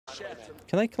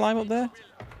Can they climb up there?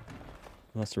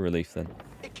 That's a relief then.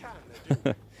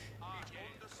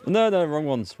 No, no, wrong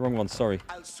ones. Wrong ones, sorry.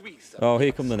 Oh,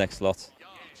 here come the next lot.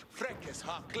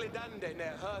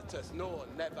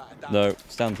 No,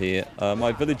 stand here.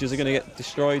 My villagers are going to get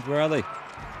destroyed. Where are they?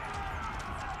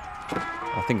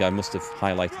 I think I must have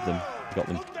highlighted them. Got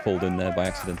them pulled in there by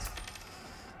accident.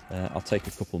 I'll take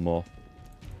a couple more.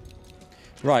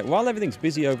 Right, while everything's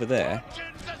busy over there,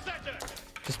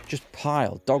 just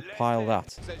dog pile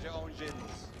that.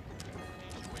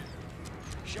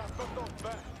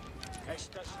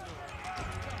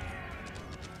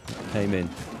 Came in.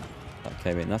 That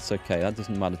came in. That's okay. That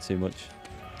doesn't matter too much.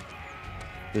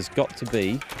 There's got to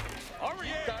be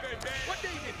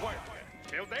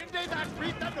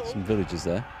some villagers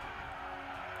there.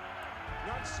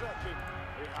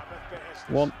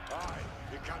 One.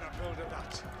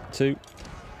 Two.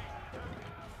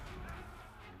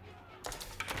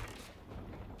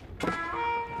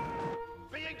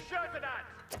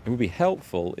 It would be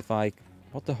helpful if I...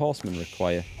 What do horsemen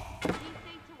require?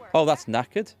 Oh, that's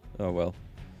knackered. Oh, well.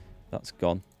 That's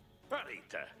gone.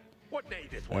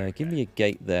 Give me a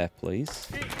gate there, please.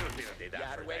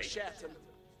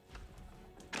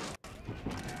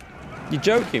 You're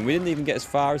joking? We didn't even get as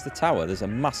far as the tower. There's a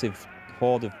massive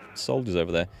horde of soldiers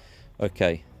over there.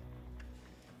 Okay.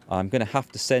 I'm going to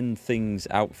have to send things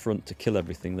out front to kill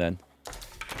everything then.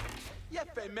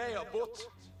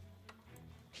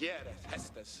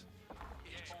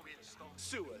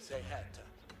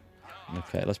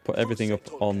 Okay, let's put everything up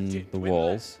on the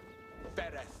walls.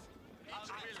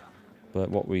 But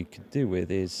what we could do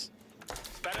with is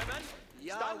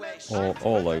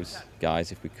all those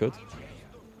guys, if we could.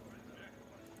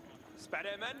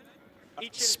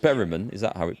 Sperriman, is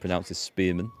that how it pronounces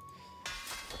spearman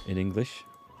in English?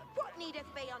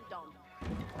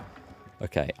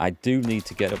 Okay, I do need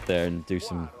to get up there and do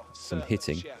some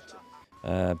hitting.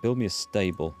 Build me a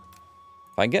stable.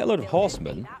 If I can get a load of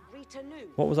horsemen...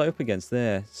 What was I up against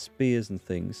there? Spears and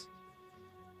things.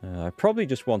 I probably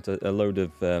just want a load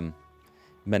of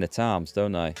men-at-arms,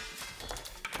 don't I?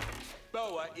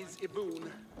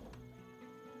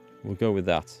 We'll go with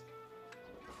that.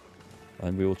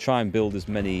 And we will try and build as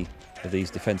many of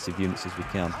these defensive units as we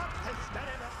can.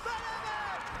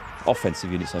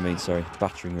 Offensive units, I mean, sorry.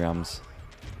 Battering rams.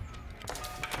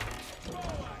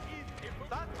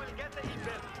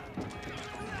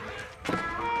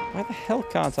 Why the hell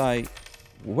can't I...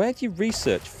 Where do you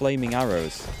research flaming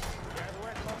arrows?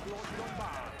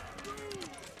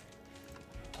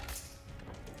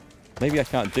 Maybe I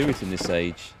can't do it in this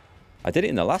age. I did it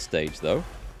in the last age, though.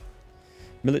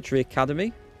 Military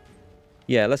Academy?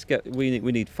 Yeah, let's get... We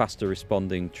need faster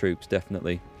responding troops,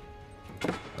 definitely.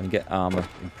 And get armor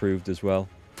improved as well.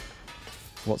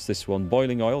 What's this one?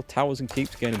 Boiling oil. Towers and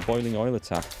keeps gain a boiling oil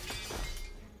attack.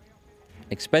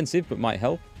 Expensive, but might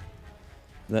help.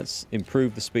 Let's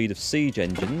improve the speed of siege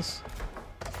engines.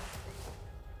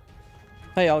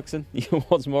 Hey, Alexon, you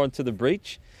once more into the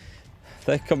breach?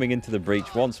 They're coming into the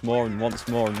breach once more and once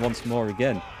more and once more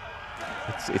again.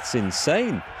 It's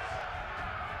insane.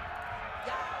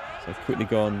 So quickly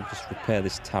go and just repair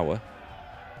this tower.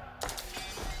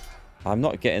 I'm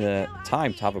not getting a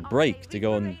time to have a break to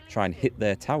go and try and hit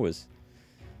their towers.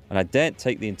 And I daren't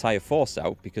take the entire force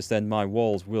out because then my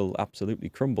walls will absolutely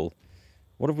crumble.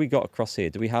 What have we got across here?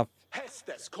 Do we have...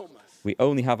 We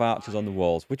only have archers on the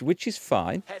walls, which is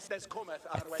fine.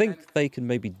 I think they can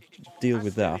maybe deal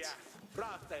with that.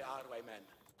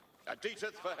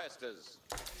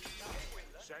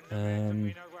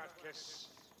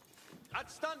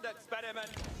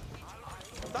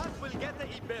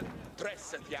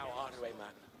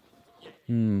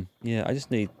 Yeah, I just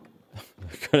need...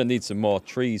 I'm going to need some more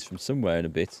trees from somewhere in a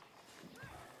bit.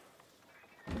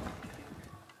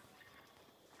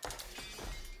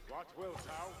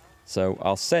 So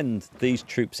I'll send these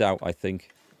troops out, I think,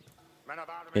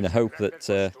 in a hope that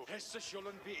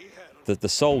that the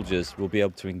soldiers will be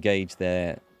able to engage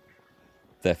their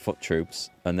foot troops,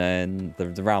 and then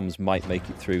the rams might make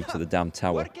it through to the damn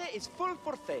tower.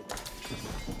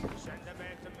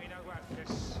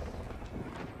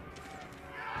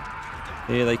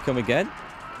 Here they come again.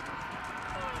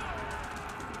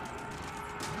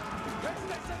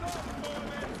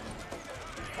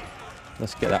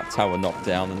 Let's get that tower knocked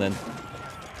down, and then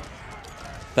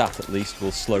that at least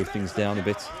will slow things down a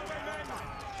bit.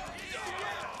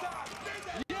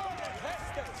 It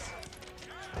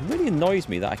really annoys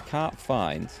me that I can't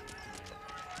find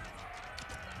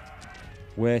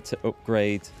where to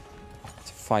upgrade to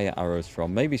fire arrows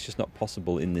from. Maybe it's just not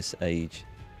possible in this age.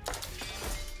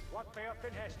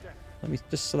 Let me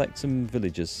just select some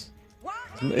villagers.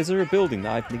 Is there a building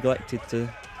that I've neglected to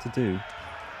do?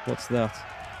 What's that?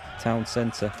 Town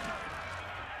centre.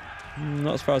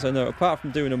 Not as far as I know, apart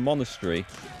from doing a monastery.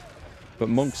 But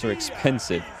monks are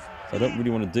expensive, so I don't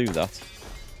really want to do that.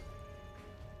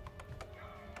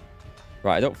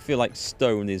 Right, I don't feel like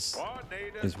stone is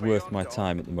worth my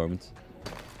time at the moment.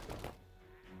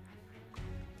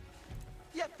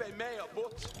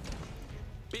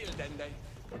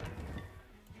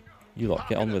 You lot,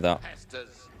 get on with that.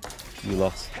 You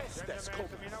lot.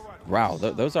 Wow,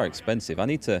 those are expensive. I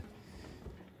need to...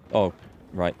 Oh,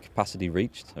 right, capacity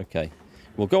reached. Okay.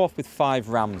 We'll go off with 5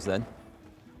 rams then.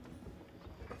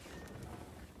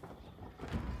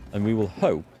 And we will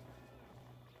hope...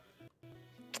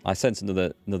 I sense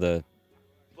another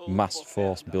massed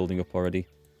force building up already.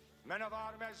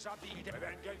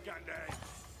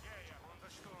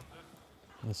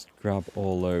 Let's grab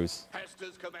all those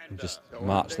and just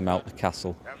march them out the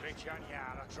castle.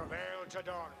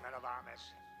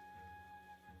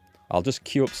 I'll just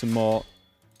queue up some more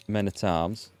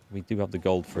men-at-arms. We do have the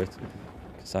gold for it,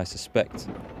 because I suspect...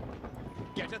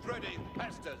 Get it ready,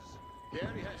 Hestas.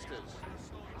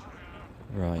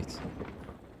 Right.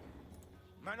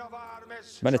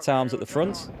 Men-at-arms at the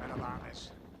front.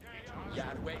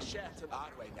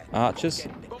 Archers,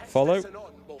 follow.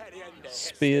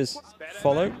 Spears,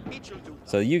 follow.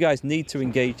 So you guys need to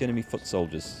engage enemy foot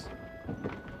soldiers.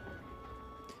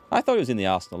 I thought it was in the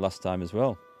arsenal last time as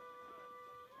well.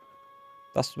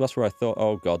 That's where I thought,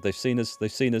 oh god, they've seen us,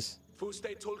 they've seen us.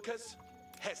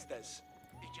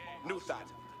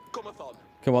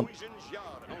 Come on.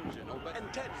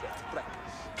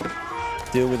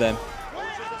 Deal with them.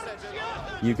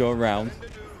 You go around.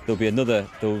 There will be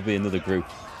another group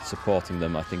supporting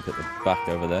them, I think, at the back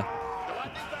over there.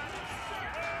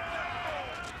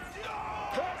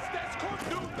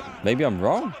 Maybe I'm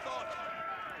wrong.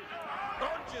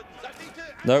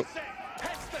 No.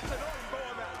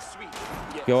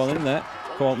 Go on in there.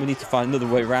 Come on, we need to find another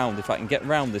way round. If I can get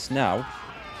round this now,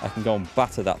 I can go and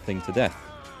batter that thing to death.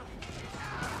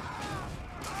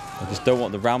 I just don't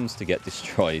want the rams to get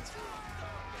destroyed.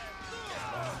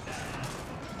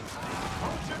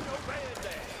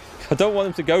 I don't want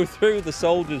them to go through the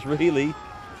soldiers, really.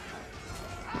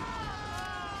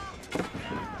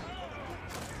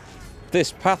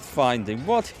 This pathfinding.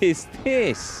 What is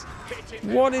this?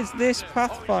 What is this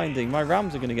pathfinding? My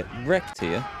rams are going to get wrecked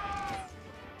here.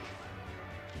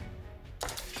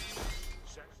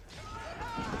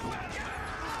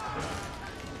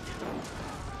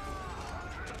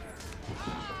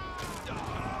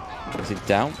 Is it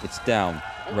down? It's down.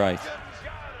 Right.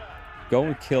 Go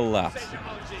and kill that.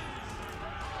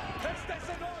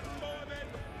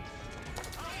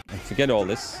 And forget all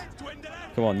this.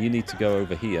 Come on, you need to go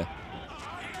over here.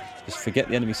 Just forget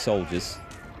the enemy soldiers.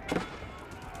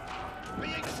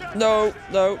 No,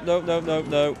 no, no, no, no,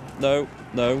 no, no,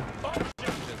 no.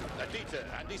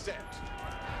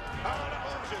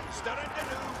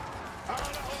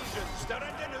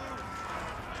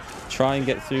 Try and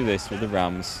get through this with the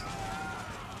rams.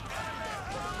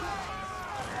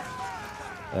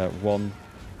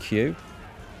 1Q.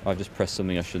 I've just pressed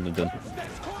something I shouldn't have done.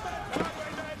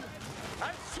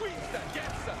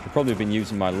 I've probably been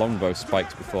using my longbow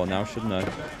spikes before now, shouldn't I?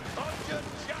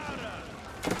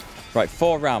 Right,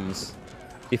 4 rams.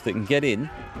 If they can get in.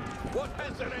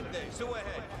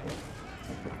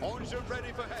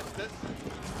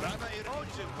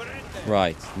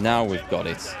 Right, now we've got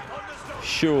it.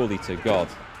 Surely to God.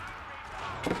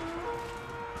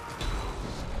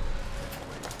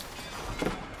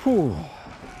 Whew.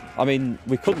 I mean,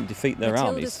 we couldn't defeat their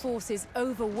armies. Matilda's forces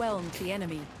overwhelmed the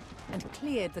enemy and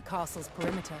cleared the castle's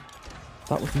perimeter.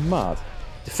 That was mad.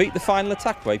 Defeat the final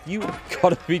attack wave? You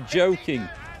gotta be joking.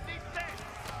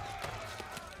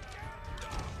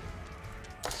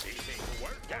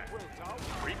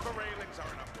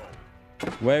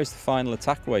 Where is the final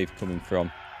attack wave coming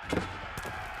from?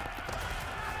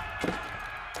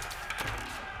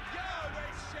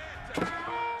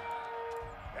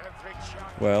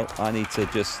 Well, I need to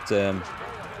just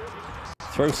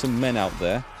throw some men out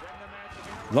there.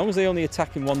 As long as they only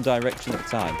attack in one direction at a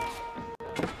time,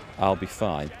 I'll be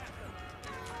fine.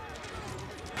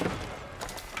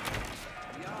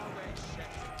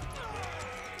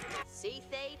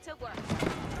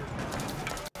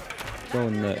 Go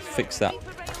and fix that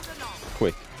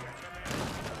quick.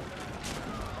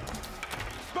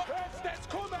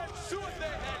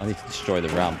 I need to destroy the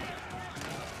ram.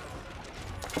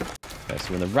 Okay,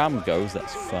 so when the ram goes,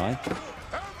 that's fine.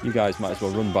 You guys might as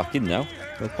well run back in now.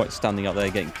 No point standing out there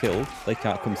getting killed. They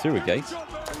can't come through a gate.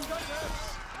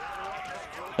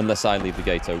 Unless I leave the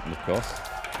gate open, of course.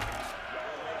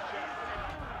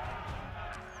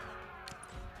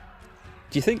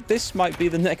 Do you think this might be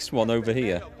the next one over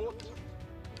here?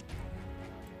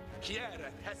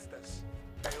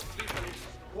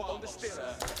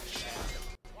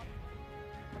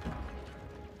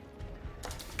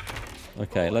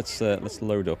 Okay, let's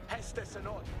load up.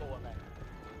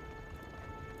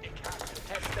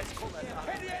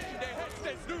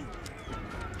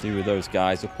 Do with those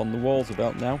guys up on the walls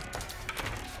about now.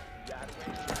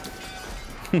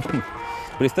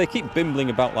 But if they keep bimbling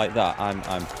about like that,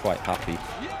 I'm quite happy.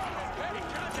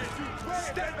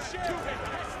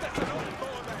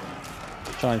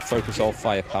 Try and focus all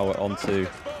firepower onto...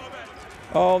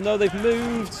 Oh no, they've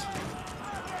moved!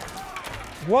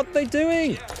 What are they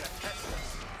doing?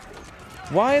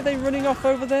 Why are they running off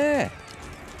over there?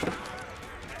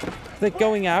 They're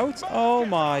going out? Oh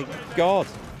my god.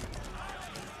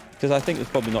 Because I think there's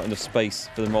probably not enough space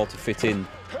for them all to fit in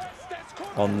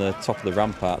on the top of the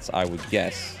ramparts, I would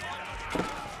guess.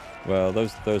 Well,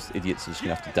 those idiots are just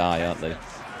going to have to die, aren't they?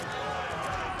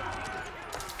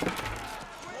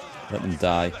 Let them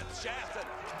die.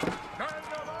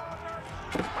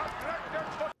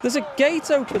 There's a gate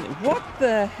open. What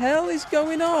the hell is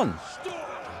going on?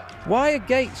 Why are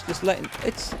gates just letting...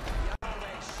 It's...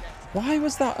 Why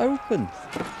was that open?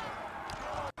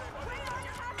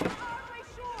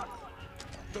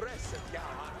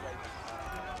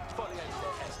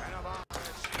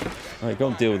 Alright, go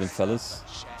and deal with them, fellas.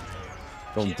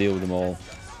 Go and deal with them all.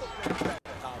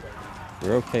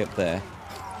 We're okay up there.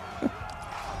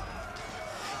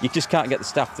 You just can't get the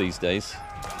staff these days.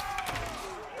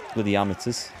 With the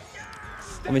amateurs.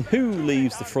 I mean, who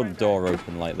leaves the front door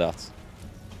open like that?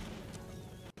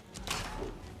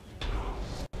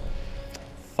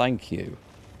 Thank you.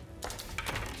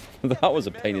 That was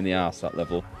a pain in the arse, that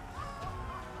level.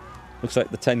 Looks like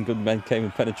the 10 good men came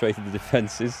and penetrated the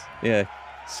defences. Yeah,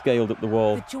 scaled up the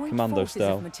wall, the joint commando forces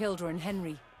style. of Matilda and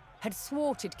Henry had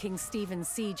thwarted King Stephen's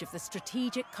siege of the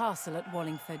strategic castle at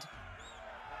Wallingford.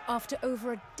 After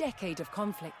over a decade of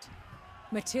conflict,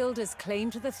 Matilda's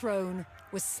claim to the throne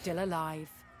was still alive.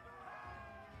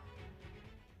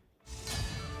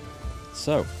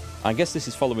 So, I guess this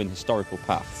is following historical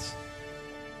paths.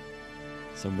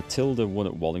 So Matilda won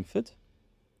at Wallingford.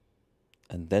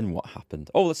 And then what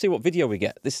happened? Oh, let's see what video we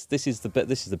get. This is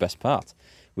the best part.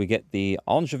 We get the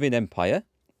Angevin Empire.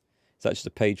 It's actually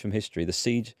a page from history. The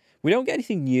siege. We don't get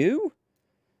anything new.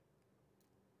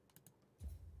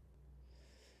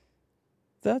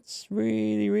 That's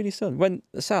really, really sad.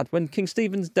 When King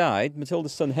Stephen died,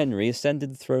 Matilda's son Henry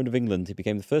ascended the throne of England. He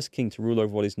became the first king to rule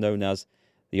over what is known as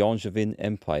the Angevin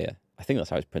Empire. I think that's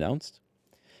how it's pronounced.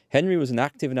 Henry was an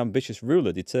active and ambitious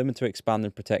ruler, determined to expand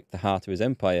and protect the heart of his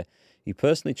empire. He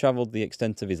personally travelled the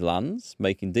extent of his lands,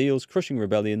 making deals, crushing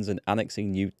rebellions, and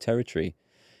annexing new territory.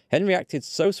 Henry acted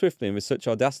so swiftly and with such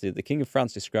audacity that the King of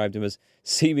France described him as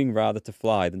seeming rather to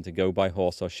fly than to go by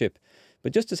horse or ship.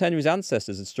 But just as Henry's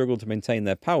ancestors had struggled to maintain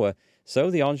their power,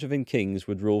 so the Angevin kings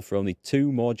would rule for only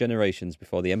 2 more generations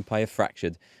before the empire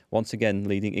fractured, once again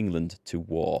leading England to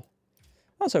war.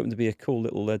 I was hoping to be a cool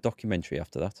little documentary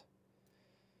after that.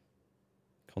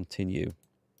 Continue.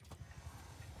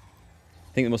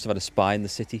 I think they must have had a spy in the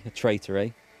city, a traitor, eh?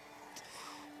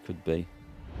 Could be.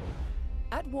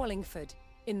 At Wallingford,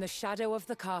 in the shadow of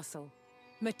the castle,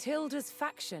 Matilda's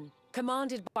faction,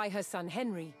 commanded by her son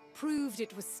Henry, proved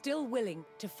it was still willing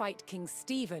to fight King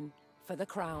Stephen for the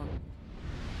crown.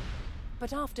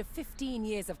 But after 15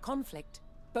 years of conflict,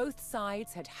 both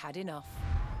sides had had enough.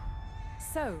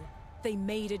 So, they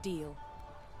made a deal.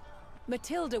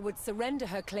 Matilda would surrender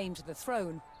her claim to the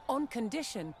throne on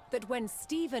condition that when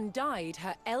Stephen died,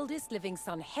 her eldest living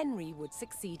son Henry would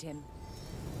succeed him.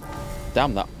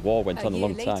 Damn, that war went on a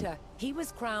long year time. later, he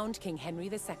was crowned King Henry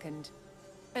II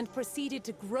and proceeded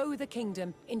to grow the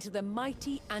kingdom into the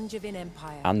mighty Angevin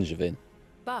Empire. Angevin.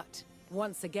 But,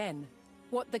 once again,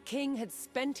 what the king had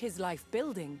spent his life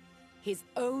building, his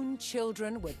own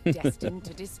children were destined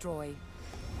to destroy.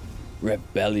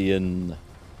 Rebellion.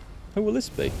 Who will this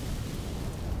be?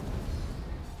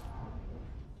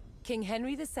 King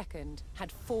Henry II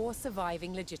had 4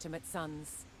 surviving legitimate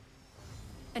sons,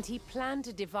 and he planned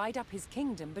to divide up his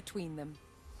kingdom between them.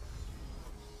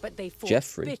 But they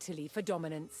fought bitterly for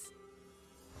dominance.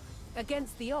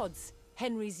 Against the odds,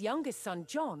 Henry's youngest son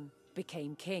John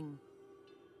became king.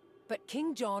 But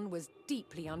King John was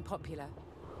deeply unpopular.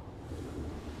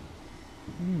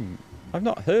 I've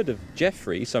not heard of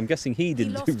Geoffrey, so I'm guessing he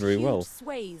didn't do very well. He lost huge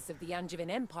swathes of the Angevin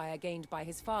Empire gained by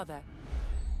his father,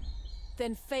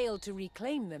 then failed to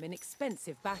reclaim them in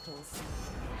expensive battles.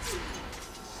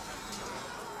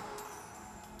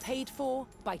 Paid for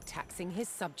by taxing his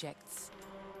subjects.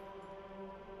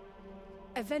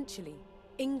 Eventually,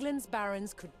 England's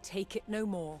barons could take it no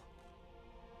more.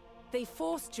 They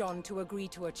forced John to agree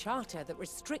to a charter that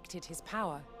restricted his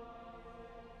power.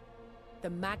 The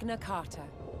Magna Carta.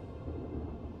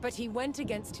 But he went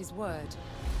against his word.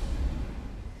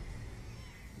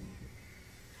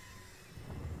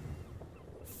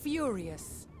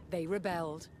 Furious, they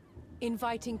rebelled,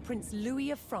 inviting Prince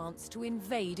Louis of France to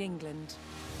invade England.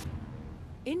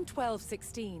 In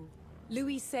 1216,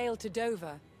 Louis sailed to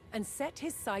Dover and set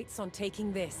his sights on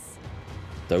taking this.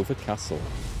 Dover Castle.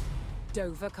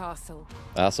 Dover Castle.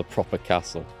 That's a proper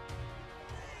castle.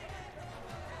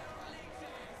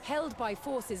 Held by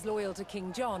forces loyal to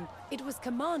King John, it was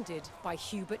commanded by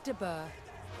Hubert de Burgh.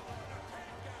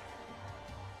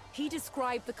 He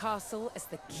described the castle as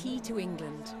the key to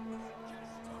England.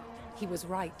 He was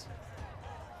right.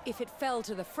 If it fell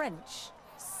to the French,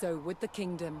 so would the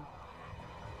kingdom.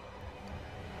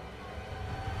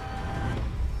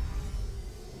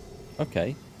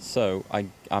 Okay, so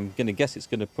I'm going to guess it's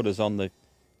going to put us on the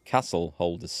castle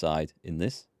holder's side in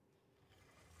this.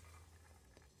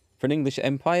 For an English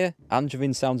empire,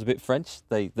 Angevin sounds a bit French.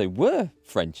 They were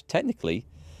French, technically,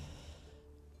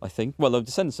 I think. Well, they're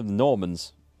descendants of the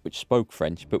Normans, which spoke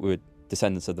French, but were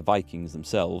descendants of the Vikings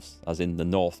themselves, as in the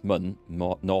Northmen,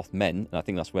 and I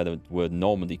think that's where the word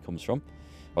Normandy comes from.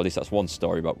 Or at least that's one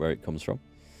story about where it comes from.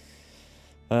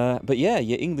 But yeah,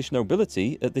 your English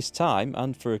nobility at this time,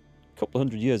 and for a couple of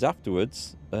hundred years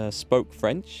afterwards, spoke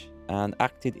French and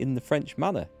acted in the French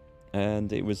manner.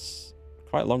 And it was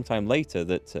quite a long time later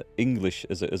that English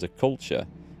as a culture,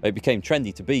 it became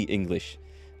trendy to be English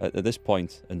at this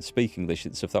point and speak English.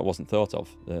 It's if that wasn't thought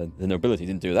of. The nobility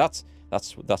didn't do that.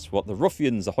 That's what the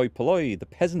ruffians, the hoi polloi, the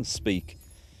peasants speak.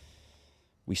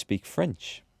 We speak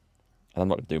French. And I'm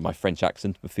not going to do my French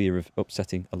accent for fear of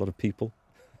upsetting a lot of people.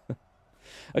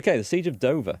 Okay, the Siege of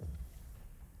Dover.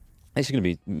 This is going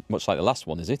to be much like the last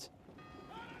one, is it?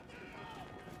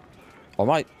 Or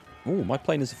am I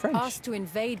playing as the French? Asked to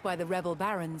invade by the rebel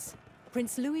barons,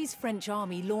 Prince Louis's French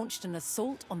army launched an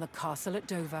assault on the castle at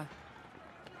Dover.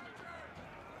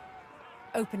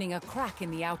 Opening a crack in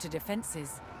the outer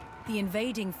defences, the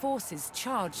invading forces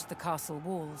charged the castle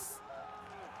walls.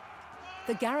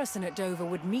 The garrison at Dover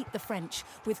would meet the French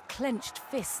with clenched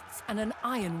fists and an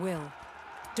iron will.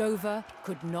 Dover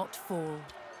could not fall.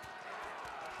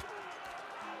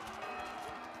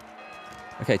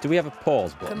 Okay, do we have a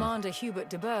pause button? Commander Hubert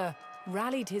de Burgh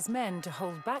rallied his men to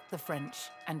hold back the French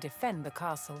and defend the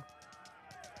castle.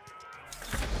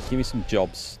 Give me some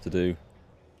jobs to do.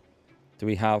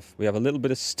 We have a little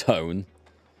bit of stone.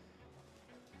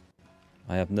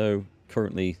 I have no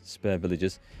currently spare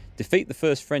villagers. Defeat the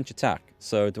first French attack.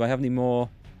 So do I have any more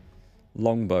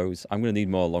longbows? I'm going to need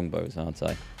more longbows, aren't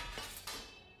I?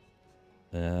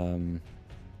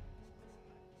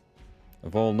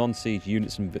 Of all non-siege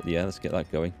units and... Yeah, let's get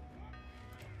that going.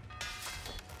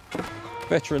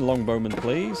 Veteran longbowman,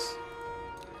 please.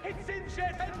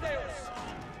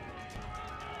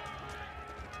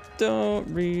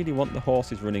 Don't really want the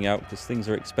horses running out because things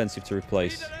are expensive to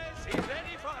replace.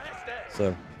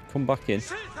 So, come back in.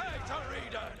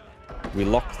 We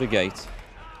lock the gate.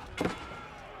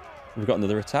 We've got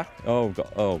another attack. Oh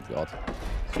god.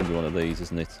 It's going to be one of these,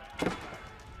 isn't it?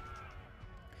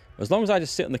 As long as I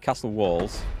just sit on the castle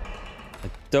walls, I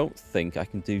don't think I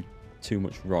can do too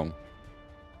much wrong.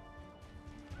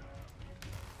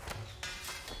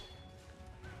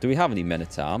 Do we have any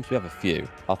men-at-arms? We have a few.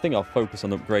 I think I'll focus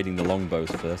on upgrading the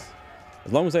longbows first.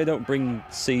 As long as they don't bring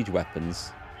siege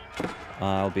weapons,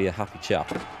 I'll be a happy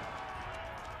chap.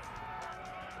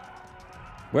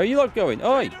 Where are you lot going?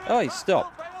 Oi! Oi,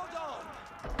 stop!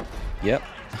 Yep,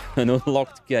 an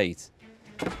unlocked gate.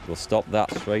 We'll stop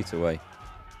that straight away.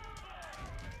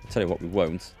 I'll tell you what we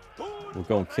won't. We'll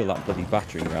go and kill that bloody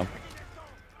battering ram.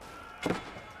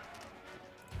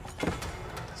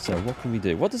 So what can we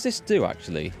do? What does this do,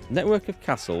 actually? Network of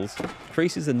castles.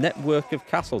 Increases the network of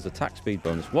castles attack speed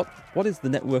bonus. What is the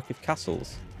network of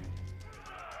castles?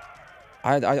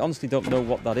 I honestly don't know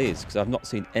what that is, because I've not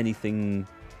seen anything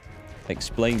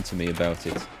explained to me about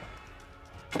it.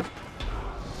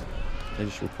 They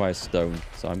just require stone,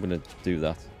 so I'm going to do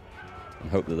that.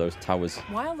 And hope that those towers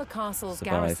While the castle's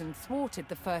survive. garrison thwarted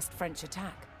the first French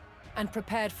attack and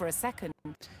prepared for a second,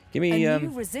 Give me, a new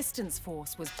resistance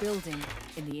force was building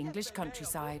in the English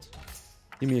countryside.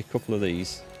 give me a couple of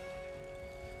these.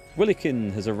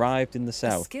 Willikin has arrived in the A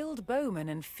south. skilled bowman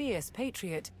and fierce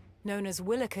patriot, known as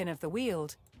Willikin of the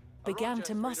Weald, began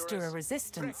to muster a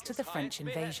resistance to the French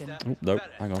invasion. Oh, no,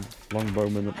 hang on.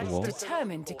 Longbowman at the wall.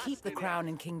 Determined to keep the crown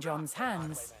in King John's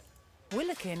hands,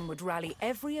 Willikin would rally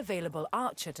every available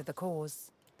archer to the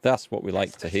cause. That's what we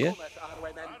like to hear.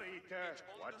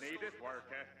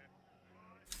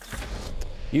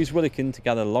 Use Willikin to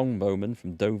gather longbowmen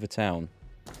from Dover Town.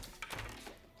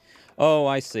 Oh,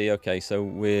 I see. Okay, so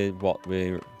we're what?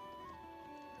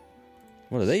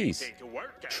 What are these?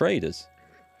 Traders.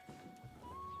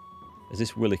 Is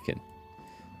this Willikin?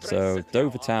 So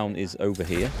Dover Town is over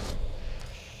here.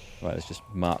 Right, let's just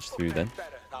march through then.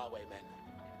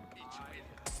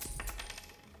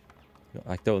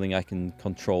 I don't think I can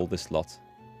control this lot.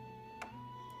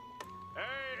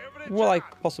 Well, I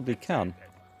possibly can.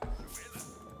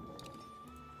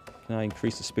 Can I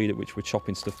increase the speed at which we're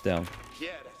chopping stuff down?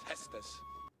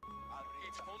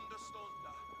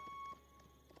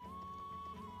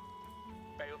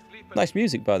 Nice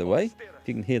music, by the way. If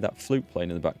you can hear that flute playing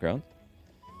in the background.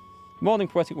 Morning,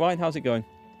 Poetic Wine. How's it going?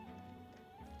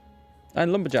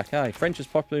 And Lumberjack, hi. French was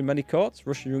popular in many courts.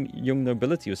 Russian young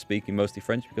nobility was speaking mostly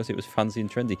French because it was fancy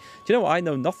and trendy. Do you know what? I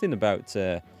know nothing about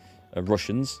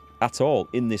Russians at all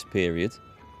in this period.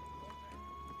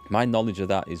 My knowledge of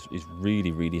that is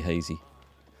really, really hazy.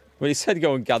 When he said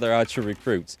go and gather archer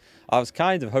recruits, I was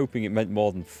kind of hoping it meant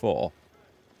more than 4.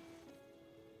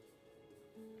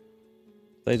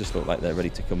 They just look like they're ready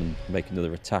to come and make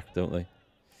another attack, don't they?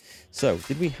 So,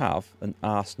 did we have an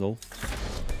arsenal?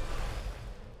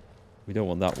 We don't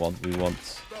want that one. We want...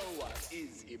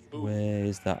 Where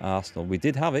is that arsenal? We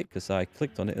did have it, because I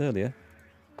clicked on it earlier.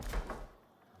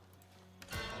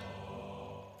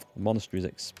 The monastery is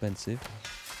expensive.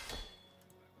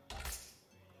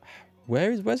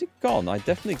 Where's it gone? I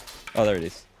definitely... Oh, there it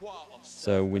is.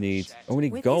 So we need... Oh, we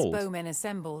need gold. With his bowmen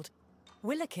assembled,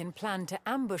 Willikin planned to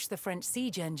ambush the French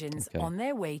siege engines on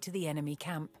their way to the enemy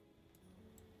camp.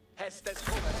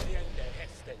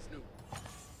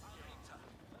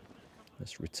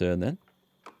 Let's return then.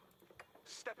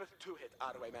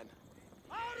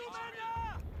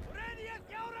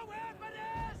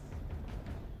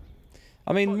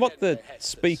 I mean, what they're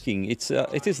speaking, it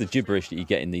is the gibberish that you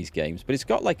get in these games, but it's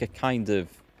got like a kind of...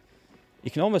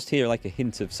 You can almost hear like a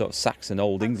hint of sort of Saxon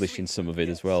Old English in some of it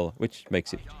as well, which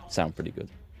makes it sound pretty good.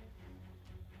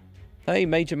 Hey,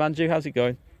 Major Manju, how's it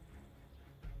going?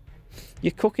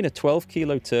 You're cooking a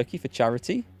 12-kilo turkey for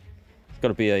charity? It's got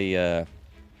to be a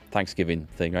Thanksgiving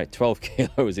thing, right? 12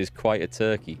 kilos is quite a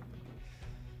turkey.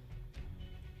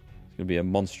 It's going to be a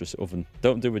monstrous oven.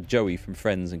 Don't do a Joey from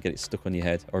Friends and get it stuck on your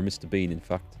head, or Mr. Bean, in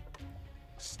fact.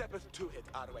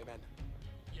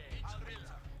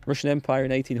 Russian Empire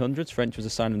in 1800s, French was a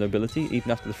sign of nobility,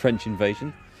 even after the French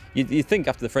invasion. You'd think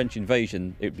after the French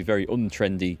invasion, it would be very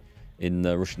untrendy in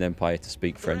the Russian Empire to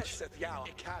speak French.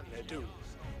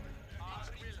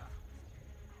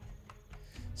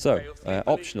 So,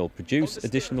 optional, produce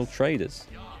additional traders.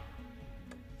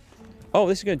 Oh,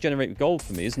 this is going to generate gold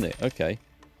for me, isn't it? Okay.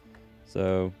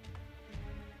 So,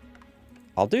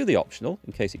 I'll do the optional,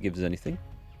 in case it gives us anything.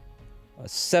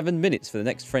 7 minutes for the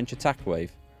next French attack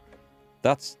wave.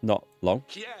 That's not long.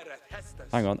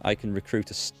 Hang on, I can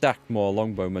recruit a stack more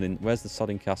longbowmen in... Where's the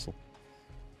sodding castle?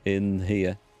 In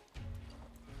here.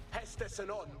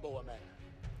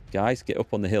 Guys, get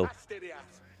up on the hill.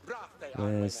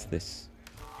 Where's this?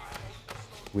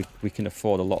 We can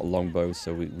afford a lot of longbows,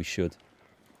 so we should.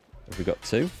 Have we got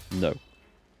 2? No.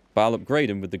 But I'll upgrade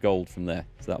them with the gold from there.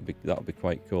 So that'll be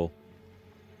quite cool.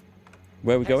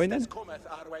 Where are we going then? We're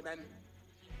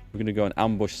going to go and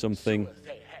ambush something.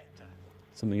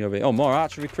 Something over here. Oh, more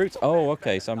archer recruits. Oh,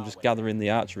 okay. So I'm just gathering the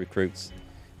archer recruits.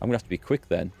 I'm going to have to be quick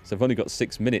then. So I've only got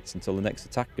 6 minutes until the next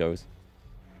attack goes.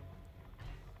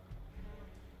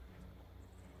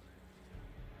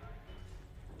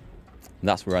 And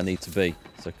that's where I need to be.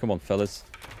 So come on, fellas.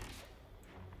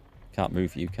 Can't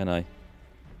move you, can I?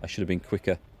 I should have been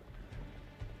quicker.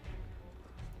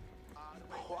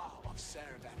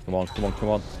 Come on, come on, come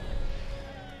on.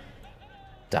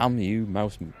 Damn you,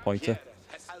 mouse pointer.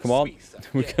 Come on.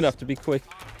 We're going to have to be quick.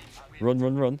 Run,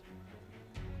 run, run.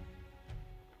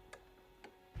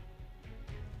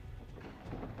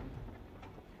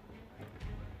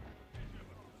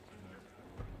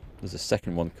 There's a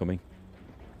second one coming.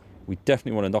 We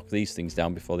definitely want to knock these things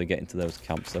down before they get into those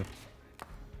camps, though.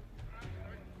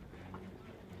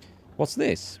 What's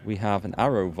this? We have an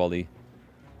arrow volley.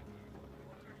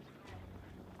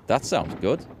 That sounds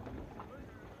good.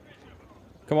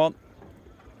 Come on.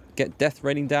 Get death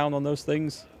raining down on those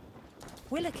things.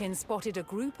 Willikin spotted a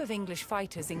group of English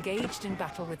fighters engaged in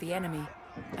battle with the enemy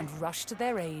and rushed to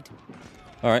their aid.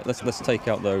 All right, let's take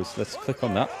out those. Let's click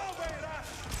on that.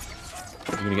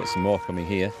 We're going to get some more coming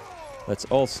here. Let's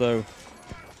also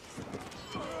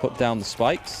put down the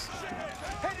spikes.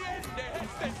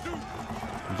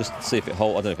 And just see if it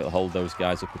hold. I don't know if it'll hold those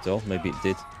guys up at all. Maybe it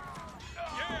did.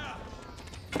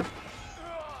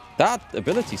 That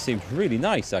ability seems really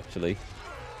nice, actually.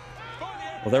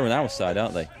 Well, they're on our side,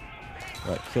 aren't they?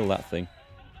 Right, kill that thing.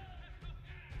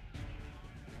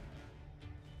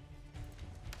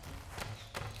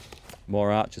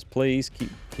 More archers, please.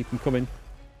 Keep them coming.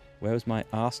 Where was my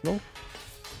arsenal?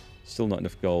 Still not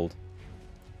enough gold.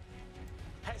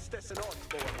 I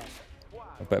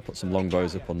better put some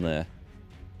longbows up on there.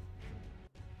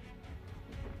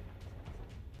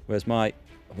 Where's my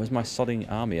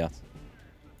sodding army at?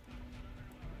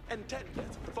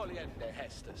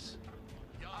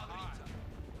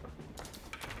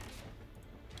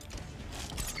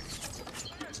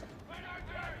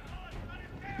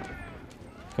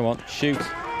 Come on, shoot.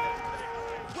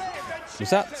 Was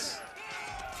that...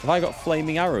 Have I got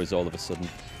flaming arrows all of a sudden?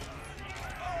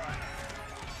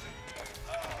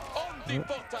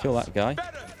 Oh, kill that guy.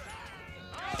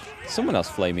 Someone has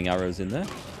flaming arrows in there.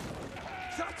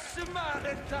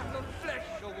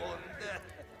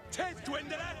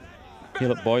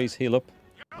 Heal up, boys, heal up.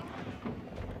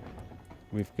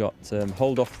 We've got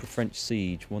hold off the French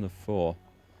siege, 1 of 4.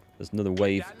 There's another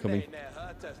wave coming.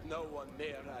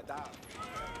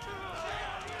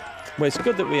 Well, it's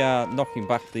good that we are knocking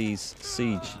back these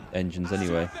siege engines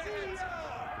anyway.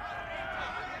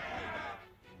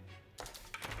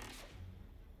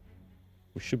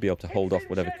 We should be able to hold off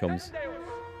whatever comes,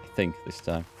 I think, this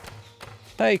time.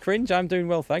 Hey, Cringe, I'm doing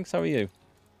well, thanks. How are you?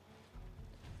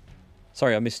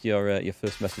 Sorry, I missed your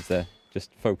first message there.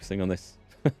 Just focusing on this.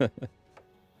 You're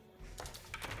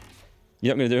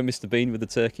not going to do a Mr. Bean with the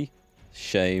turkey?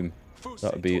 Shame.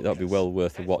 That'd be well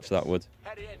worth a watch, that would.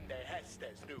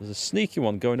 There's a sneaky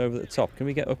one going over at the top. Can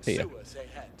we get up here?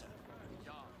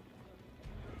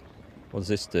 What does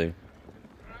this do?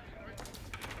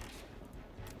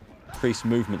 Increase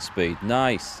movement speed.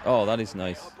 Nice. Oh, that is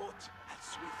nice.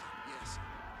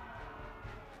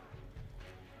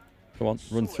 Come on,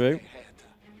 run through.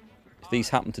 If these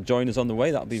happen to join us on the way,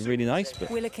 that would be really nice.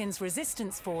 But Willikin's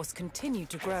resistance force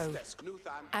continued to grow,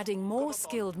 adding more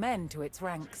skilled men to its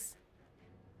ranks.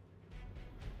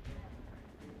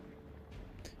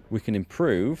 we can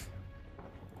improve.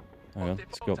 Hang on,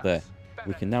 let's go up there.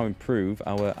 We can now improve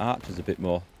our archers a bit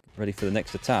more, ready for the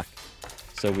next attack.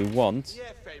 So we want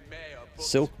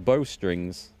silk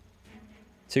bowstrings,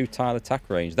 2-tile attack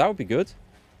range. That would be good.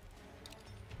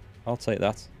 I'll take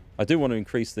that. I do want to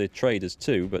increase the traders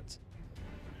too, but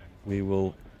we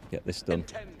will get this done.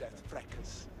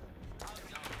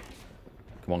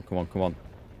 Come on, come on, come on.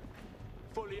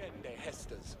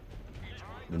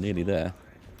 We're nearly there.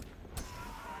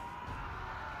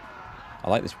 I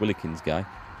like this Willikins guy.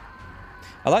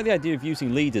 I like the idea of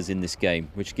using leaders in this game,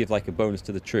 which give like a bonus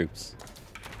to the troops.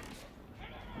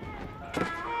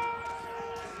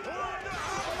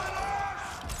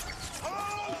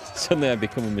 Suddenly I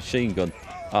become a machine gun.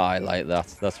 Oh, I like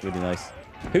that. That's really nice.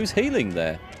 Who's healing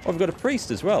there? Oh, we've got a priest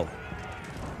as well.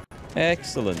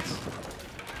 Excellent.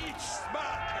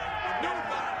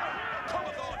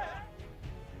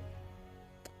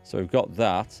 So we've got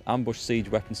that. Ambush siege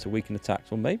weapons to weaken attacks.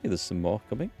 Well, maybe there's some more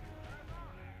coming.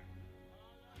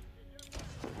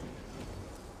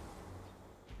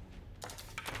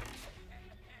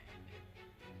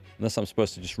 Unless I'm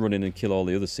supposed to just run in and kill all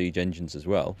the other siege engines as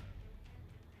well.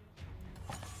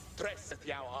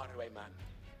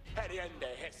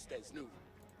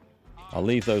 I'll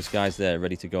leave those guys there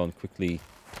ready to go and quickly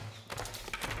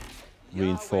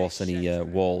reinforce any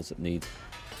walls that need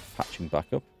patching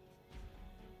back up.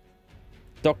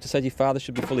 Doctor said your father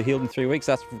should be fully healed in 3 weeks.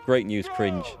 That's great news,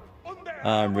 Cringe.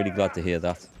 I'm really glad to hear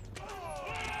that.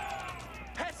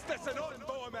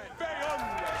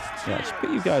 Yeah, let's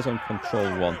put you guys on control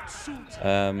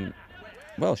 1.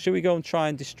 Well, should we go and try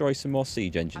and destroy some more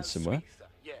siege engines somewhere?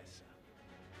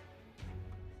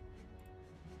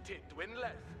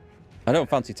 I don't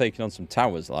fancy taking on some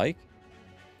towers, like.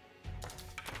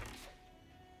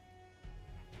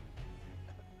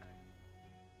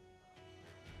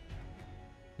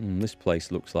 This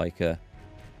place looks like a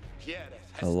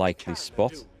likely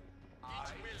spot.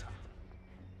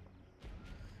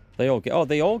 They all get... Oh,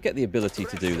 they all get the ability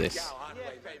to do this.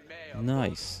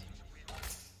 Nice.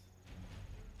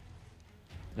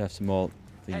 We have some more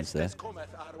things there.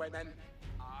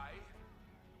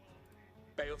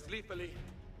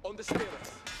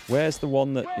 Where's the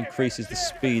one that increases the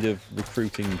speed of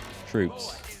recruiting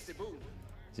troops?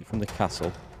 Is it from the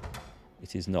castle?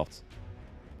 It is not.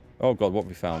 Oh god, what have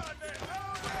we found?